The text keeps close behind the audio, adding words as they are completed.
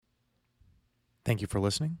Thank you for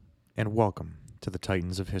listening, and welcome to the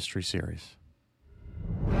Titans of History series.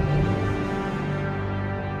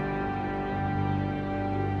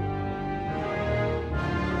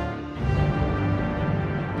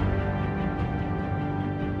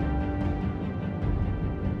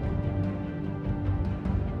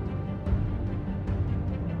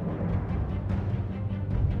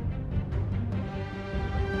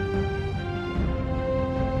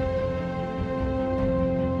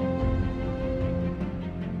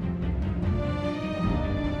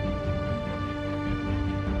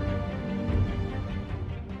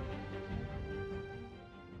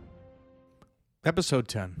 Episode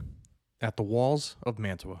 10, At the Walls of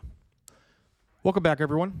Mantua. Welcome back,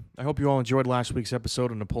 everyone. I hope you all enjoyed last week's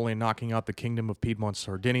episode of Napoleon knocking out the Kingdom of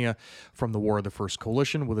Piedmont-Sardinia from the War of the First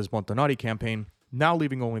Coalition with his Montanari campaign, now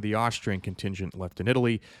leaving only the Austrian contingent left in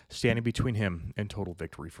Italy, standing between him and total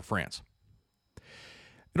victory for France.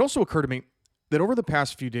 It also occurred to me that over the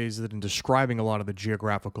past few days that in describing a lot of the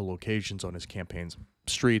geographical locations on his campaigns,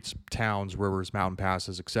 streets, towns, rivers, mountain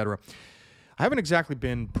passes, etc., I haven't exactly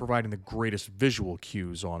been providing the greatest visual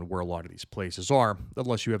cues on where a lot of these places are,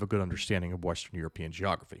 unless you have a good understanding of Western European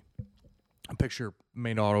geography. A picture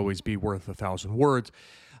may not always be worth 1,000 words,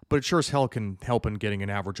 but it sure as hell can help in getting an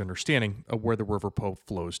average understanding of where the River Po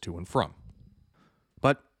flows to and from.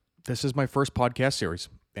 But this is my first podcast series,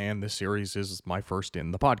 and this series is my first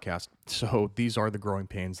in the podcast, so these are the growing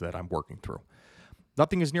pains that I'm working through.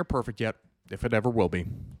 Nothing is near perfect yet, if it ever will be,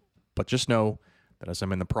 but just know that as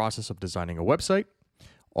I'm in the process of designing a website,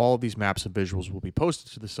 all of these maps and visuals will be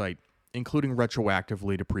posted to the site, including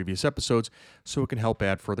retroactively to previous episodes, so it can help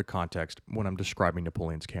add further context when I'm describing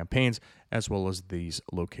Napoleon's campaigns, as well as these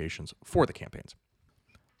locations for the campaigns.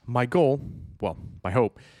 My goal, well, my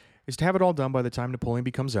hope, is to have it all done by the time Napoleon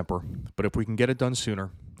becomes emperor, but if we can get it done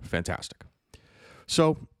sooner, fantastic.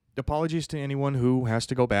 So, apologies to anyone who has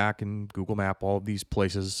to go back and Google Map all of these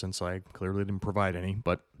places since I clearly didn't provide any,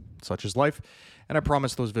 but such is life, and I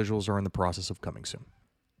promise those visuals are in the process of coming soon.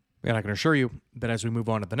 And I can assure you that as we move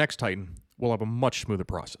on to the next Titan, we'll have a much smoother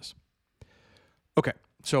process. Okay,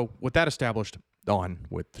 so with that established, on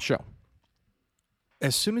with the show.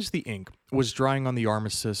 As soon as the ink was drying on the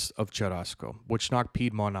armistice of Cherasco, which knocked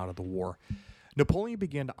Piedmont out of the war, Napoleon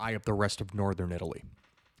began to eye up the rest of northern Italy.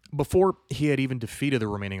 Before he had even defeated the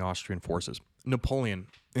remaining Austrian forces, Napoleon,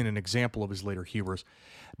 in an example of his later hubris,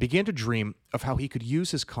 began to dream of how he could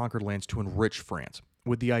use his conquered lands to enrich France,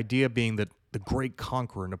 with the idea being that the great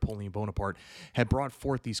conqueror Napoleon Bonaparte had brought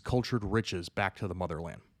forth these cultured riches back to the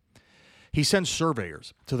motherland. He sends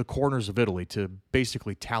surveyors to the corners of Italy to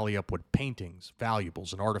basically tally up what paintings,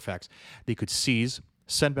 valuables, and artifacts they could seize,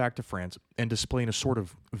 send back to France, and display in a sort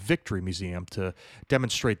of victory museum to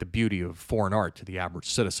demonstrate the beauty of foreign art to the average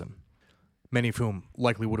citizen, many of whom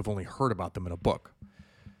likely would have only heard about them in a book.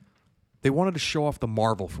 They wanted to show off the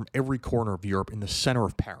marvel from every corner of Europe in the center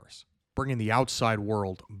of Paris, bringing the outside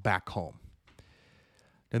world back home.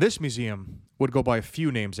 Now, this museum would go by a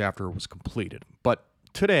few names after it was completed, but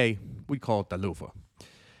today we call it the Louvre.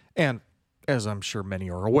 And, as I'm sure many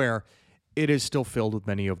are aware, it is still filled with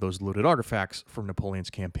many of those looted artifacts from Napoleon's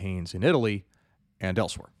campaigns in Italy and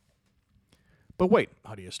elsewhere. But wait,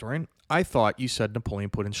 howdy historian, I thought you said Napoleon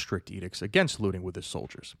put in strict edicts against looting with his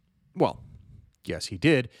soldiers. Well, yes, he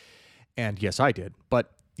did, and yes, I did.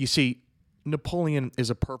 But you see, Napoleon is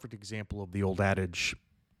a perfect example of the old adage,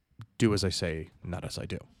 do as I say, not as I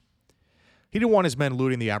do. He didn't want his men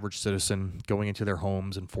looting the average citizen, going into their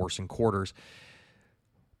homes and forcing quarters.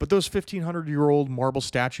 But those 1,500-year-old marble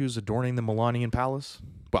statues adorning the Milanian Palace,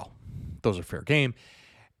 well, those are fair game,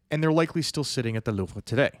 and they're likely still sitting at the Louvre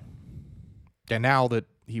today. And now that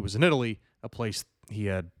he was in Italy, a place he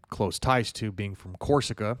had close ties to being from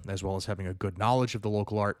Corsica, as well as having a good knowledge of the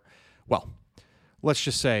local art, well, let's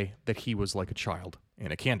just say that he was like a child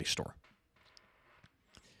in a candy store.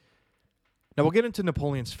 Now, we'll get into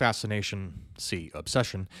Napoleon's fascination,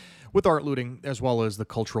 obsession, with art looting, as well as the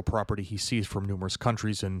cultural property he seized from numerous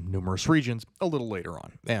countries and numerous regions a little later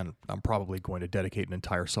on. And I'm probably going to dedicate an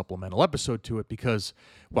entire supplemental episode to it because,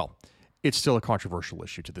 well, it's still a controversial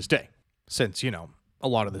issue to this day. Since, a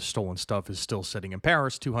lot of this stolen stuff is still sitting in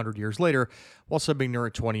Paris 200 years later, while some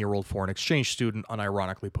ignorant 20-year-old foreign exchange student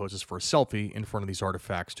unironically poses for a selfie in front of these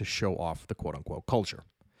artifacts to show off the quote-unquote culture.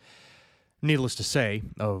 Needless to say,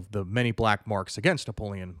 of the many black marks against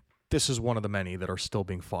Napoleon, this is one of the many that are still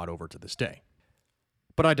being fought over to this day.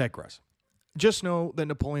 But I digress. Just know that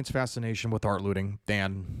Napoleon's fascination with art looting,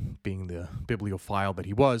 and being the bibliophile that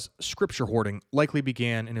he was, scripture hoarding likely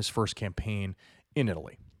began in his first campaign in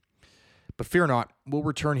Italy. But fear not, we'll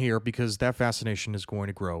return here because that fascination is going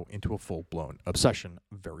to grow into a full-blown obsession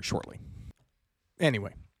very shortly.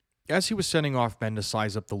 Anyway, as he was sending off men to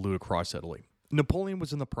size up the loot across Italy, Napoleon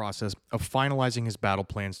was in the process of finalizing his battle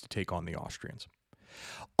plans to take on the Austrians.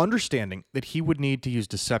 Understanding that he would need to use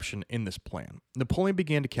deception in this plan, Napoleon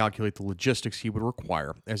began to calculate the logistics he would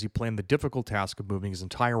require as he planned the difficult task of moving his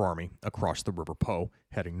entire army across the River Po,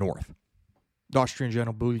 heading north. The Austrian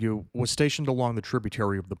general Beaulieu was stationed along the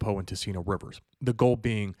tributary of the Po and Ticino rivers, the goal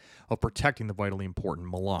being of protecting the vitally important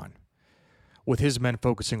Milan. With his men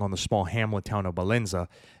focusing on the small hamlet town of Valenza,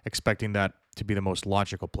 expecting that to be the most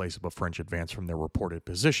logical place of a French advance from their reported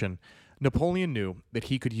position, Napoleon knew that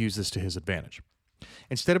he could use this to his advantage.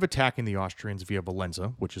 Instead of attacking the Austrians via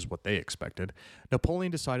Valenza, which is what they expected,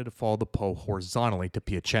 Napoleon decided to follow the Po horizontally to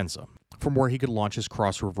Piacenza, from where he could launch his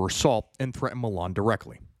cross-river assault and threaten Milan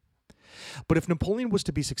directly. But if Napoleon was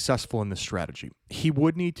to be successful in this strategy, he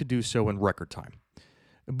would need to do so in record time.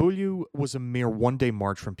 Beaulieu was a mere one-day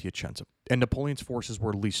march from Piacenza, and Napoleon's forces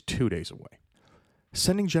were at least 2 days away.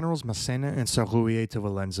 Sending Generals Massena and Sarrouillet to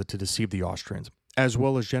Valenza to deceive the Austrians, as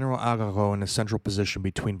well as General Augereau in a central position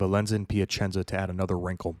between Valenza and Piacenza to add another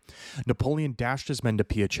wrinkle, Napoleon dashed his men to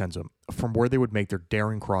Piacenza, from where they would make their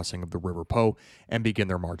daring crossing of the River Po and begin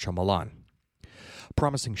their march on Milan.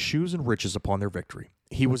 Promising shoes and riches upon their victory,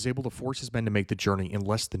 he was able to force his men to make the journey in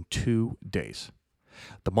less than 2 days.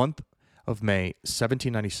 The month of May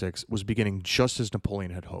 1796 was beginning just as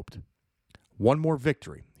Napoleon had hoped. One more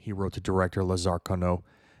victory, he wrote to director Lazare Carnot,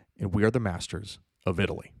 and we are the masters of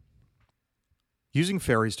Italy. Using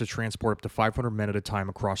ferries to transport up to 500 men at a time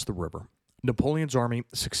across the river, Napoleon's army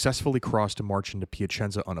successfully crossed and marched into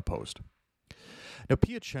Piacenza unopposed. Now,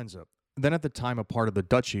 Piacenza, then at the time a part of the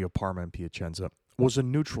Duchy of Parma and Piacenza, was a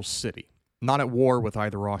neutral city, not at war with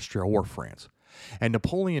either Austria or France, and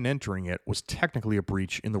Napoleon entering it was technically a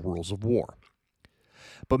breach in the rules of war.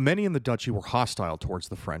 But many in the duchy were hostile towards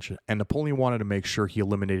the French, and Napoleon wanted to make sure he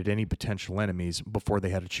eliminated any potential enemies before they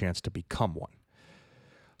had a chance to become one.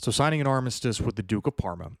 So signing an armistice with the Duke of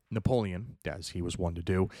Parma, Napoleon, as he was one to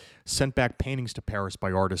do, sent back paintings to Paris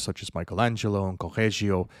by artists such as Michelangelo and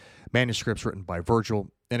Correggio, manuscripts written by Virgil,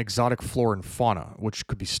 and exotic flora and fauna, which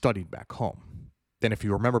could be studied back home. Then if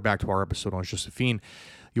you remember back to our episode on Josephine,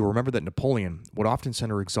 you'll remember that Napoleon would often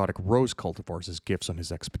send her exotic rose cultivars as gifts on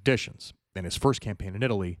his expeditions, and his first campaign in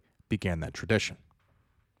Italy began that tradition.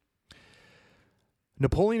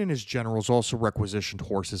 Napoleon and his generals also requisitioned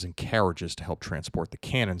horses and carriages to help transport the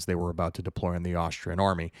cannons they were about to deploy on the Austrian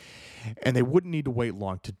army, and they wouldn't need to wait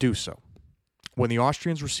long to do so. When the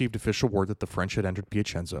Austrians received official word that the French had entered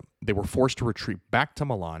Piacenza, they were forced to retreat back to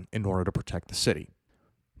Milan in order to protect the city.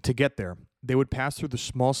 To get there, they would pass through the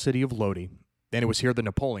small city of Lodi, and it was here that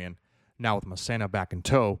Napoleon, now with Massena back in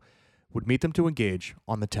tow, would meet them to engage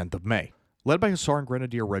on the 10th of May. Led by Hussar and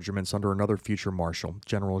Grenadier regiments under another future marshal,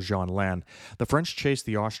 General Jean Lannes, the French chased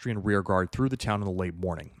the Austrian rearguard through the town in the late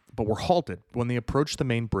morning, but were halted when they approached the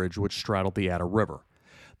main bridge which straddled the Adda River.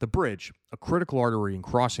 The bridge, a critical artery in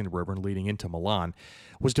crossing the river and leading into Milan,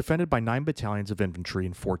 was defended by 9 battalions of infantry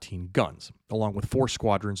and 14 guns, along with 4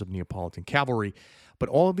 squadrons of Neapolitan cavalry, but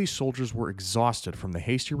all of these soldiers were exhausted from the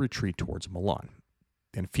hasty retreat towards Milan,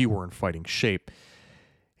 and few were in fighting shape,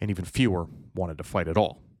 and even fewer wanted to fight at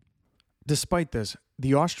all. Despite this,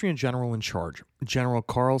 the Austrian general in charge, General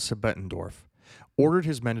Karl Siebettendorf, ordered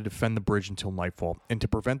his men to defend the bridge until nightfall and to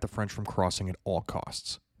prevent the French from crossing at all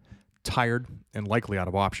costs. Tired, and likely out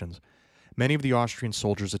of options, many of the Austrian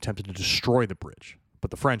soldiers attempted to destroy the bridge,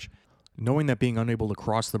 but the French, knowing that being unable to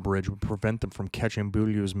cross the bridge would prevent them from catching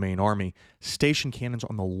Beaulieu's main army, stationed cannons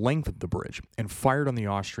on the length of the bridge and fired on the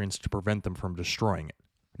Austrians to prevent them from destroying it.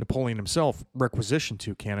 Napoleon himself requisitioned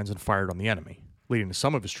 2 cannons and fired on the enemy, leading to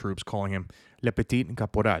some of his troops calling him Le Petit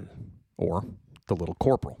Caporal, or the Little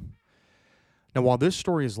Corporal. Now, while this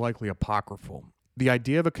story is likely apocryphal, the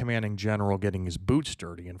idea of a commanding general getting his boots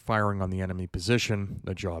dirty and firing on the enemy position,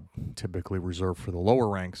 a job typically reserved for the lower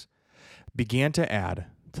ranks, began to add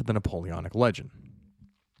to the Napoleonic legend.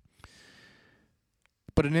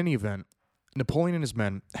 But in any event, Napoleon and his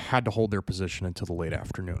men had to hold their position until the late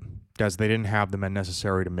afternoon, as they didn't have the men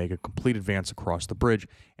necessary to make a complete advance across the bridge,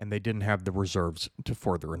 and they didn't have the reserves to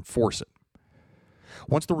further enforce it.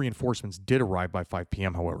 Once the reinforcements did arrive by 5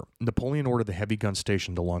 p.m., however, Napoleon ordered the heavy guns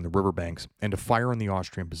stationed along the riverbanks and to fire on the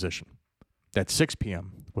Austrian position. At 6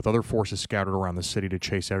 p.m., with other forces scattered around the city to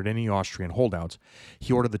chase out any Austrian holdouts,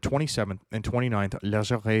 he ordered the 27th and 29th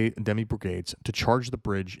Léger demi-brigades to charge the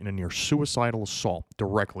bridge in a near suicidal assault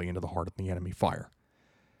directly into the heart of the enemy fire.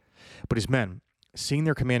 But his men, seeing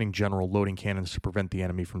their commanding general loading cannons to prevent the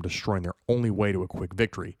enemy from destroying their only way to a quick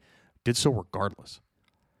victory, did so regardless.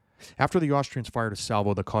 After the Austrians fired a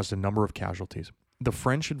salvo that caused a number of casualties, the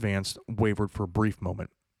French advance wavered for a brief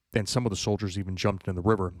moment, and some of the soldiers even jumped into the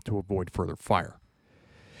river to avoid further fire.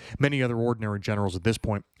 Many other ordinary generals at this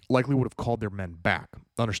point likely would have called their men back,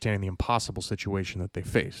 understanding the impossible situation that they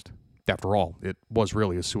faced. After all, it was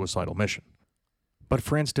really a suicidal mission. But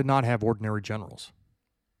France did not have ordinary generals.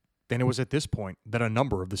 And it was at this point that a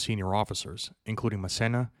number of the senior officers, including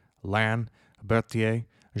Massena, Lannes, Berthier,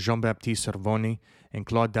 Jean-Baptiste Servoni, and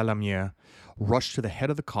Claude Dallamier, rushed to the head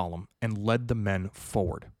of the column and led the men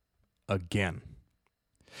forward. Again.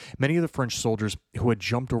 Many of the French soldiers who had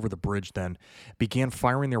jumped over the bridge then began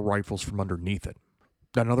firing their rifles from underneath it.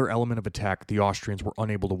 Another element of attack the Austrians were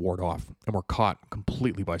unable to ward off and were caught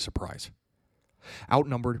completely by surprise.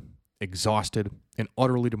 Outnumbered, exhausted, and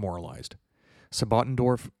utterly demoralized,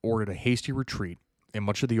 Sabotendorf ordered a hasty retreat, and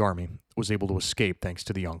much of the army was able to escape thanks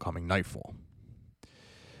to the oncoming nightfall.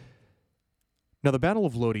 Now, the Battle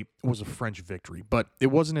of Lodi was a French victory, but it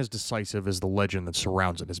wasn't as decisive as the legend that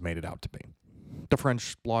surrounds it has made it out to be. The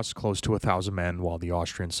French lost close to 1,000 men, while the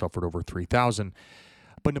Austrians suffered over 3,000,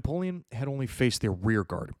 but Napoleon had only faced their rear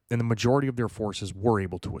guard, and the majority of their forces were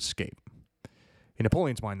able to escape. In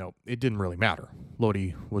Napoleon's mind, though, it didn't really matter.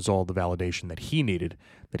 Lodi was all the validation that he needed,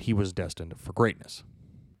 that he was destined for greatness.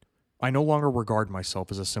 "I no longer regard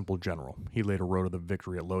myself as a simple general," he later wrote of the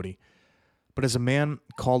victory at Lodi, "but as a man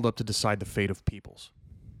called up to decide the fate of peoples."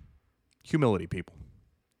 Humility, people.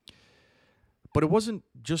 But it wasn't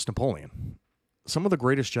just Napoleon. Some of the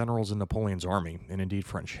greatest generals in Napoleon's army, and indeed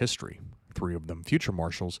French history, 3 of them future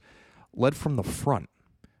marshals, led from the front,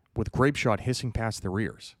 with grape shot hissing past their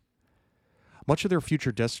ears. Much of their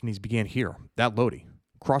future destinies began here, at Lodi,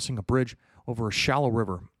 crossing a bridge over a shallow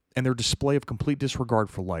river, and their display of complete disregard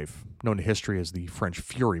for life, known to history as the French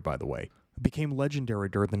Fury, by the way, became legendary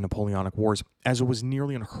during the Napoleonic Wars, as it was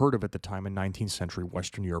nearly unheard of at the time in 19th century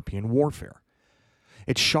Western European warfare.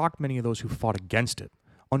 It shocked many of those who fought against it,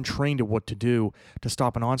 untrained at what to do to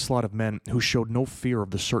stop an onslaught of men who showed no fear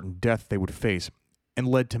of the certain death they would face, and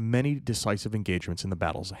led to many decisive engagements in the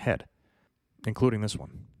battles ahead, including this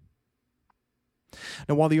one.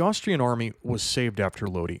 Now, while the Austrian army was saved after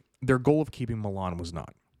Lodi, their goal of keeping Milan was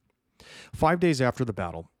not. 5 days after the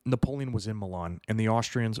battle, Napoleon was in Milan, and the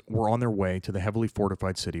Austrians were on their way to the heavily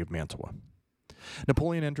fortified city of Mantua.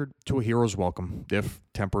 Napoleon entered to a hero's welcome, if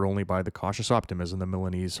tempered only by the cautious optimism the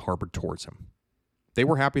Milanese harbored towards him. They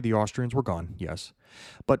were happy the Austrians were gone, yes,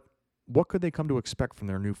 but what could they come to expect from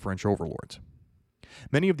their new French overlords?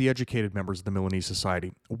 Many of the educated members of the Milanese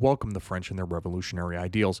society welcomed the French and their revolutionary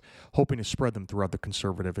ideals, hoping to spread them throughout the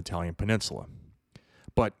conservative Italian peninsula.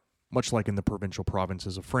 But, much like in the provincial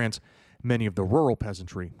provinces of France, many of the rural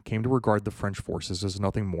peasantry came to regard the French forces as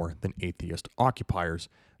nothing more than atheist occupiers,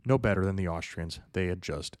 no better than the Austrians they had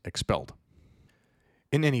just expelled.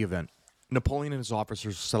 In any event, Napoleon and his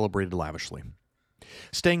officers celebrated lavishly.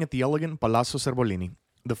 Staying at the elegant Palazzo Servolini,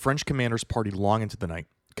 the French commanders partied long into the night,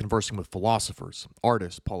 conversing with philosophers,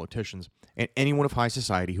 artists, politicians, and anyone of high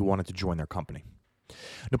society who wanted to join their company.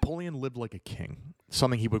 Napoleon lived like a king,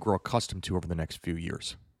 something he would grow accustomed to over the next few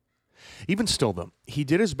years. Even still, though, he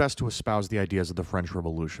did his best to espouse the ideas of the French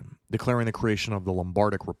Revolution, declaring the creation of the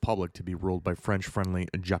Lombardic Republic to be ruled by French-friendly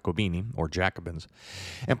Jacobini, or Jacobins,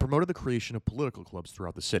 and promoted the creation of political clubs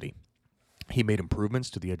throughout the city. He made improvements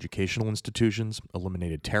to the educational institutions,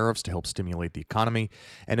 eliminated tariffs to help stimulate the economy,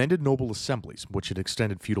 and ended noble assemblies, which had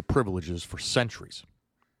extended feudal privileges for centuries.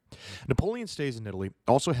 Napoleon's stays in Italy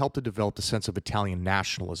also helped to develop the sense of Italian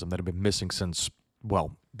nationalism that had been missing since,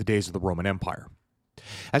 well, the days of the Roman Empire.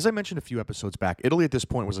 As I mentioned a few episodes back, Italy at this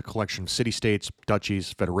point was a collection of city-states,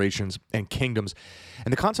 duchies, federations, and kingdoms,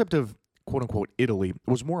 and the concept of quote-unquote Italy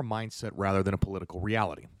was more a mindset rather than a political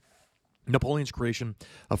reality. Napoleon's creation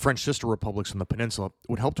of French sister republics on the peninsula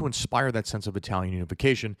would help to inspire that sense of Italian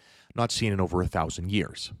unification not seen in over 1,000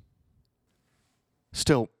 years.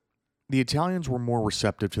 Still, the Italians were more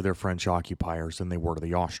receptive to their French occupiers than they were to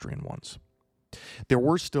the Austrian ones. There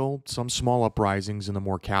were still some small uprisings in the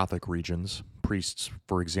more Catholic regions. Priests,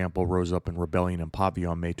 for example, rose up in rebellion in Pavia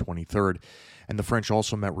on May 23rd, and the French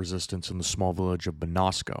also met resistance in the small village of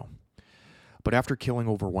Benasco. But after killing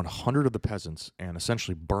over 100 of the peasants and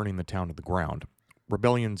essentially burning the town to the ground,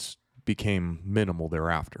 rebellions became minimal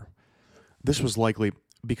thereafter. This was likely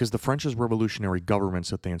because the French's revolutionary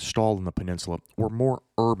governments that they installed in the peninsula were more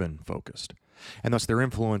urban-focused, and thus their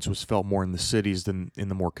influence was felt more in the cities than in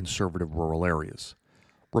the more conservative rural areas.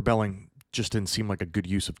 Rebelling just didn't seem like a good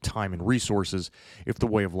use of time and resources if the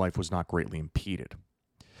way of life was not greatly impeded.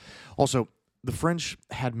 Also, the French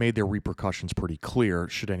had made their repercussions pretty clear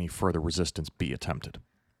should any further resistance be attempted.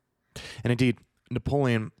 And indeed,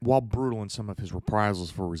 Napoleon, while brutal in some of his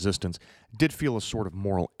reprisals for resistance, did feel a sort of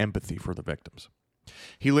moral empathy for the victims.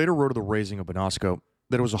 He later wrote of the razing of Benasco,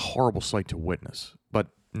 that it was a horrible sight to witness, but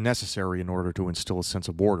necessary in order to instill a sense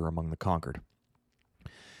of order among the conquered.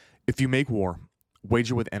 If you make war,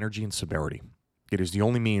 wage it with energy and severity. It is the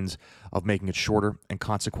only means of making it shorter and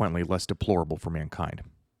consequently less deplorable for mankind,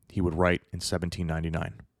 he would write in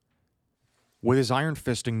 1799. With his iron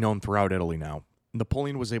fisting known throughout Italy now,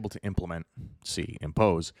 Napoleon was able to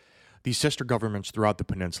impose, these sister governments throughout the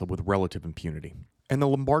peninsula with relative impunity. And the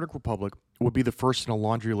Lombardic Republic would be the first in a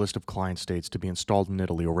laundry list of client states to be installed in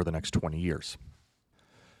Italy over the next 20 years.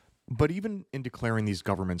 But even in declaring these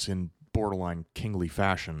governments in borderline kingly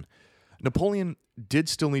fashion, Napoleon did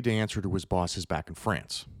still need to answer to his bosses back in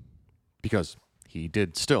France. Because he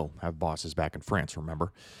did still have bosses back in France,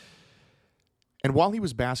 remember? And while he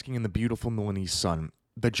was basking in the beautiful Milanese sun,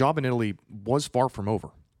 the job in Italy was far from over.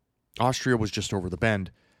 Austria was just over the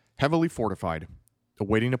bend, heavily fortified,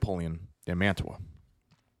 awaiting Napoleon in Mantua.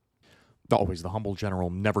 Always the humble general,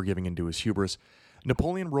 never giving in to his hubris,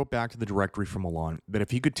 Napoleon wrote back to the Directory from Milan that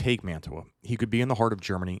if he could take Mantua, he could be in the heart of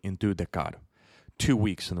Germany in 2 decades, 2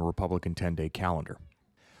 weeks in the Republican 10-day calendar.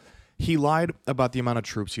 He lied about the amount of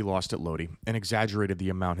troops he lost at Lodi and exaggerated the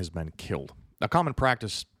amount his men killed, a common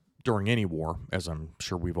practice during any war, as I'm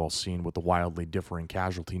sure we've all seen with the wildly differing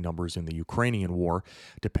casualty numbers in the Ukrainian war,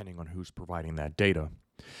 depending on who's providing that data.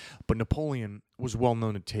 But Napoleon was well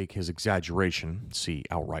known to take his exaggeration, see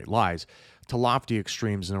outright lies, to lofty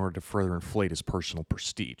extremes in order to further inflate his personal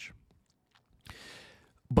prestige.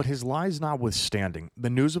 But his lies notwithstanding,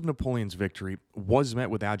 the news of Napoleon's victory was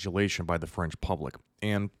met with adulation by the French public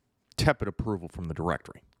and tepid approval from the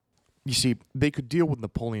Directory. You see, they could deal with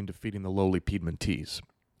Napoleon defeating the lowly Piedmontese,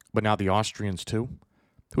 but now the Austrians too?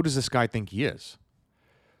 Who does this guy think he is?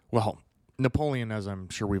 Well, Napoleon, as I'm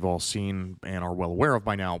sure we've all seen and are well aware of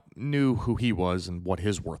by now, knew who he was and what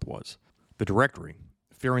his worth was. The Directory,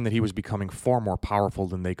 fearing that he was becoming far more powerful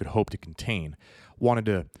than they could hope to contain, wanted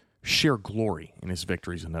to share glory in his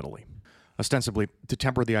victories in Italy, ostensibly to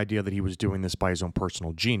temper the idea that he was doing this by his own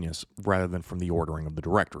personal genius rather than from the ordering of the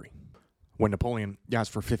Directory. When Napoleon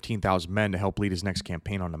asked for 15,000 men to help lead his next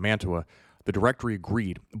campaign on Mantua, the Directory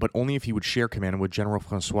agreed, but only if he would share command with General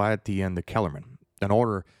François-Étienne de Kellerman, an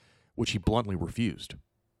order which he bluntly refused.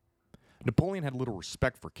 Napoleon had little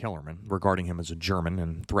respect for Kellerman, regarding him as a German,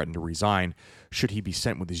 and threatened to resign should he be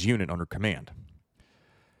sent with his unit under command.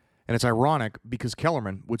 And it's ironic because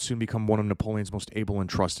Kellerman would soon become one of Napoleon's most able and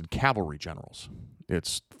trusted cavalry generals.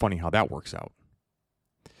 It's funny how that works out.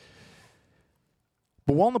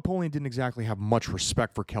 But while Napoleon didn't exactly have much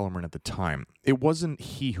respect for Kellerman at the time, it wasn't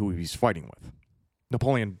he who he was fighting with.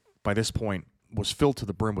 Napoleon, by this point, was filled to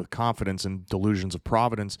the brim with confidence and delusions of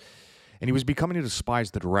providence, and he was becoming to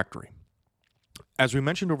despise the Directory. As we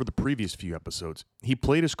mentioned over the previous few episodes, he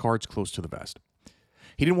played his cards close to the vest.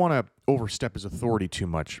 He didn't want to overstep his authority too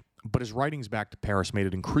much, but his writings back to Paris made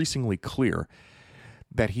it increasingly clear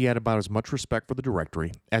that he had about as much respect for the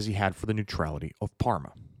Directory as he had for the neutrality of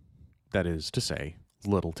Parma. That is to say,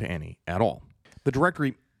 little to any at all. The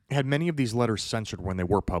Directory had many of these letters censored when they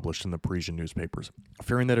were published in the Parisian newspapers,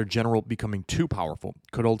 fearing that a general becoming too powerful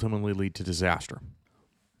could ultimately lead to disaster.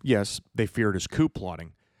 Yes, they feared his coup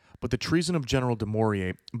plotting, but the treason of General de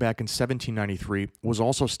Maurier back in 1793 was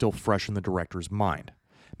also still fresh in the Director's mind,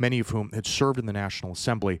 many of whom had served in the National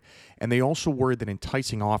Assembly, and they also worried that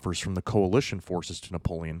enticing offers from the coalition forces to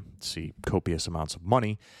Napoleon, see copious amounts of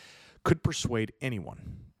money, could persuade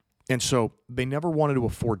anyone. And so they never wanted to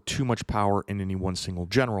afford too much power in any one single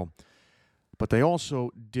general, but they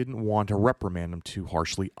also didn't want to reprimand him too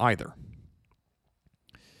harshly either.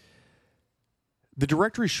 The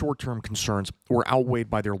Directory's short-term concerns were outweighed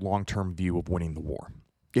by their long-term view of winning the war.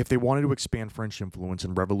 If they wanted to expand French influence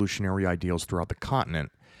and revolutionary ideals throughout the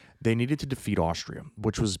continent, they needed to defeat Austria,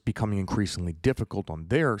 which was becoming increasingly difficult on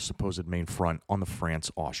their supposed main front on the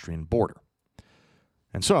France-Austrian border.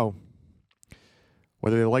 And so,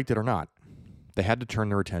 whether they liked it or not, they had to turn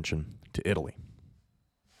their attention to Italy.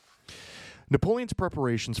 Napoleon's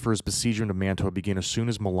preparations for his besiegement of Mantua began as soon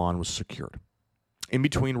as Milan was secured. In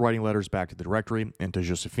between writing letters back to the Directory and to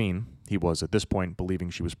Josephine, he was at this point believing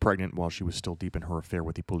she was pregnant while she was still deep in her affair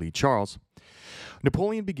with Hippolyte Charles,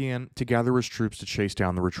 Napoleon began to gather his troops to chase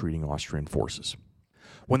down the retreating Austrian forces.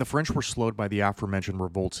 When the French were slowed by the aforementioned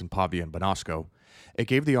revolts in Pavia and Bonasco, it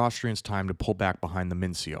gave the Austrians time to pull back behind the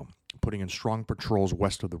Mincio, putting in strong patrols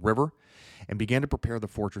west of the river, and began to prepare the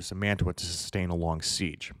fortress of Mantua to sustain a long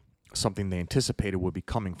siege, something they anticipated would be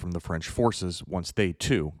coming from the French forces once they,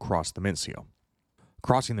 too, crossed the Mincio.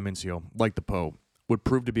 Crossing the Mincio, like the Po, would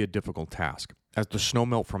prove to be a difficult task, as the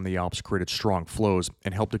snowmelt from the Alps created strong flows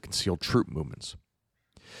and helped to conceal troop movements.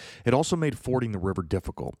 It also made fording the river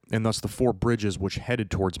difficult, and thus the 4 bridges which headed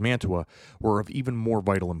towards Mantua were of even more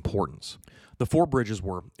vital importance. The 4 bridges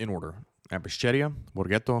were, in order, Pesceria,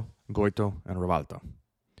 Borghetto, Goito, and Rivalta.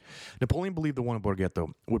 Napoleon believed the one at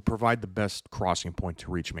Borghetto would provide the best crossing point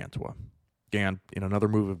to reach Mantua, and, in another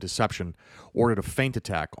move of deception, ordered a feint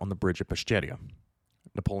attack on the bridge at Pesceria.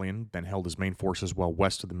 Napoleon then held his main forces well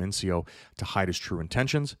west of the Mincio to hide his true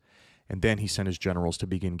intentions, and then he sent his generals to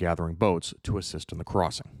begin gathering boats to assist in the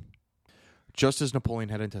crossing. Just as Napoleon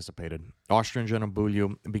had anticipated, Austrian General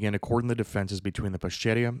Bulow began to cordon the defenses between the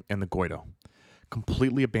Pesceria and the Goito,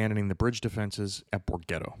 completely abandoning the bridge defenses at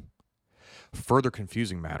Borghetto. Further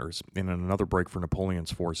confusing matters, and in another break for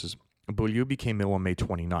Napoleon's forces, Bulow became ill on May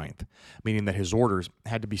 29th, meaning that his orders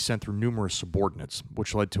had to be sent through numerous subordinates,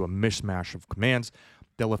 which led to a mishmash of commands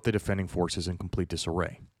that left the defending forces in complete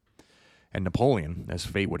disarray. And Napoleon, as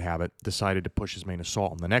fate would have it, decided to push his main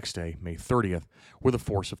assault on the next day, May 30th, with a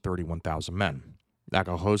force of 31,000 men.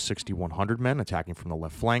 Augereau's 6,100 men attacking from the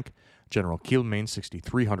left flank, General Quilmain's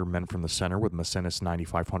 6,300 men from the center with Massena's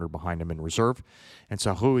 9,500 behind him in reserve, and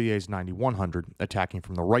Serrurier's 9,100 attacking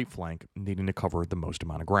from the right flank, needing to cover the most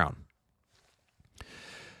amount of ground.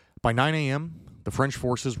 By 9 a.m., the French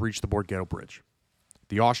forces reached the Borghetto Bridge.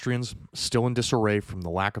 The Austrians, still in disarray from the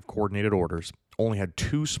lack of coordinated orders, only had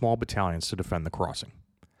 2 small battalions to defend the crossing.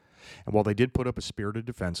 And while they did put up a spirited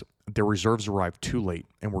defense, their reserves arrived too late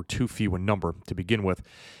and were too few in number to begin with,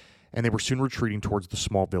 and they were soon retreating towards the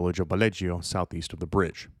small village of Baleggio southeast of the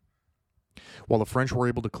bridge. While the French were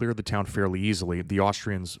able to clear the town fairly easily, the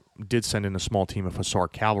Austrians did send in a small team of hussar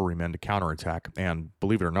cavalrymen to counterattack, and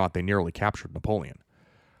believe it or not, they nearly captured Napoleon.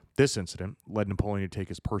 This incident led Napoleon to take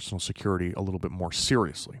his personal security a little bit more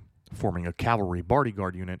seriously, forming a cavalry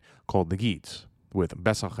bodyguard unit called the Guides, with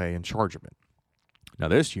Bessaret in charge of it. Now,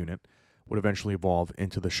 this unit would eventually evolve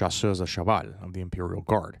into the Chasseurs à Cheval of the Imperial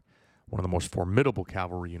Guard, one of the most formidable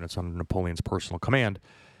cavalry units under Napoleon's personal command,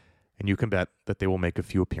 and you can bet that they will make a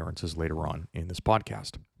few appearances later on in this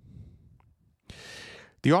podcast.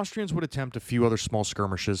 The Austrians would attempt a few other small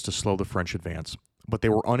skirmishes to slow the French advance, but they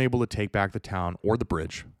were unable to take back the town or the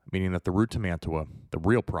bridge, meaning that the route to Mantua, the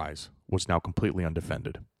real prize, was now completely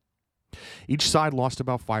undefended. Each side lost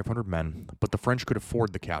about 500 men, but the French could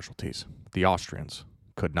afford the casualties. The Austrians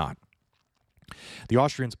could not. The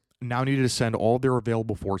Austrians now needed to send all their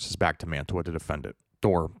available forces back to Mantua to defend it,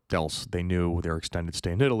 or else they knew their extended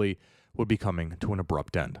stay in Italy would be coming to an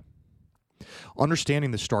abrupt end.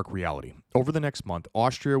 Understanding this stark reality, over the next month,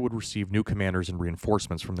 Austria would receive new commanders and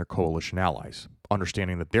reinforcements from their coalition allies,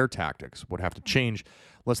 understanding that their tactics would have to change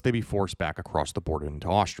lest they be forced back across the border into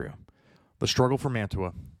Austria. The struggle for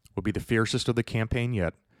Mantua would be the fiercest of the campaign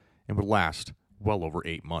yet and would last well over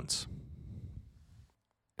 8 months.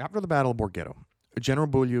 After the Battle of Borghetto, General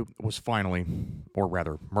Bulow was finally, or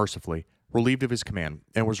rather mercifully, relieved of his command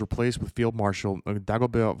and was replaced with Field Marshal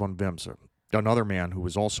Dagobert von Wemser, another man who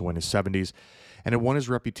was also in his 70s and had won his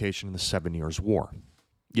reputation in the 7 Years' War.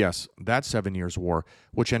 Yes, that 7 Years' War,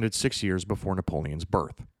 which ended 6 years before Napoleon's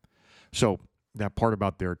birth. So, that part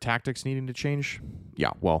about their tactics needing to change?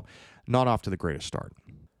 Yeah, well, not off to the greatest start.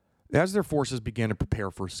 As their forces began to prepare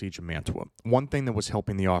for a siege of Mantua, one thing that was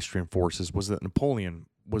helping the Austrian forces was that Napoleon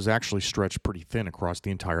was actually stretched pretty thin across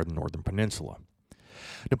the entire northern peninsula.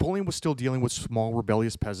 Napoleon was still dealing with small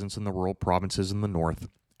rebellious peasants in the rural provinces in the north,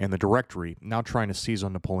 and the Directory, now trying to seize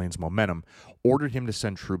on Napoleon's momentum, ordered him to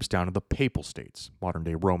send troops down to the Papal States,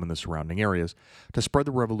 modern-day Rome and the surrounding areas, to spread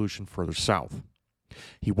the revolution further south.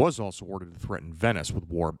 He was also ordered to threaten Venice with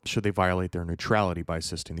war should they violate their neutrality by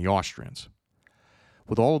assisting the Austrians.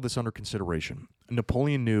 With all of this under consideration,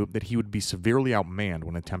 Napoleon knew that he would be severely outmanned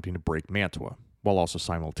when attempting to break Mantua, while also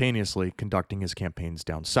simultaneously conducting his campaigns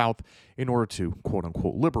down south in order to,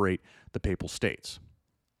 quote-unquote, liberate the Papal States.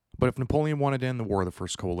 But if Napoleon wanted to end the War of the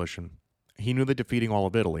First Coalition, he knew that defeating all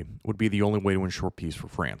of Italy would be the only way to ensure peace for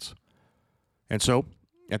France. And so,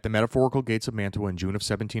 at the metaphorical gates of Mantua in June of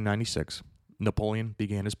 1796, Napoleon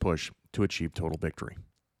began his push to achieve total victory.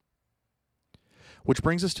 Which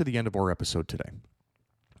brings us to the end of our episode today.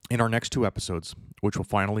 In our next 2 episodes, which will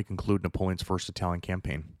finally conclude Napoleon's first Italian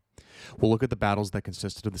campaign, we'll look at the battles that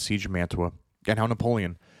consisted of the siege of Mantua and how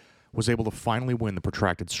Napoleon was able to finally win the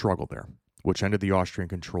protracted struggle there, which ended the Austrian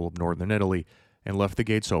control of northern Italy and left the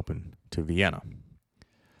gates open to Vienna.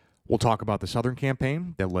 We'll talk about the southern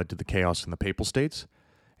campaign that led to the chaos in the Papal States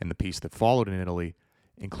and the peace that followed in Italy,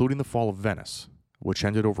 including the fall of Venice, which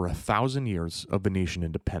ended over 1,000 years of Venetian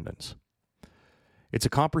independence. It's a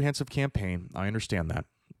comprehensive campaign, I understand that,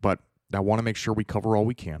 but I want to make sure we cover all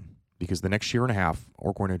we can, because the next year and a half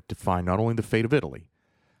are going to define not only the fate of Italy,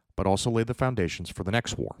 but also lay the foundations for the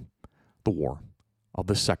next war, the War of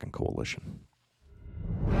the Second Coalition.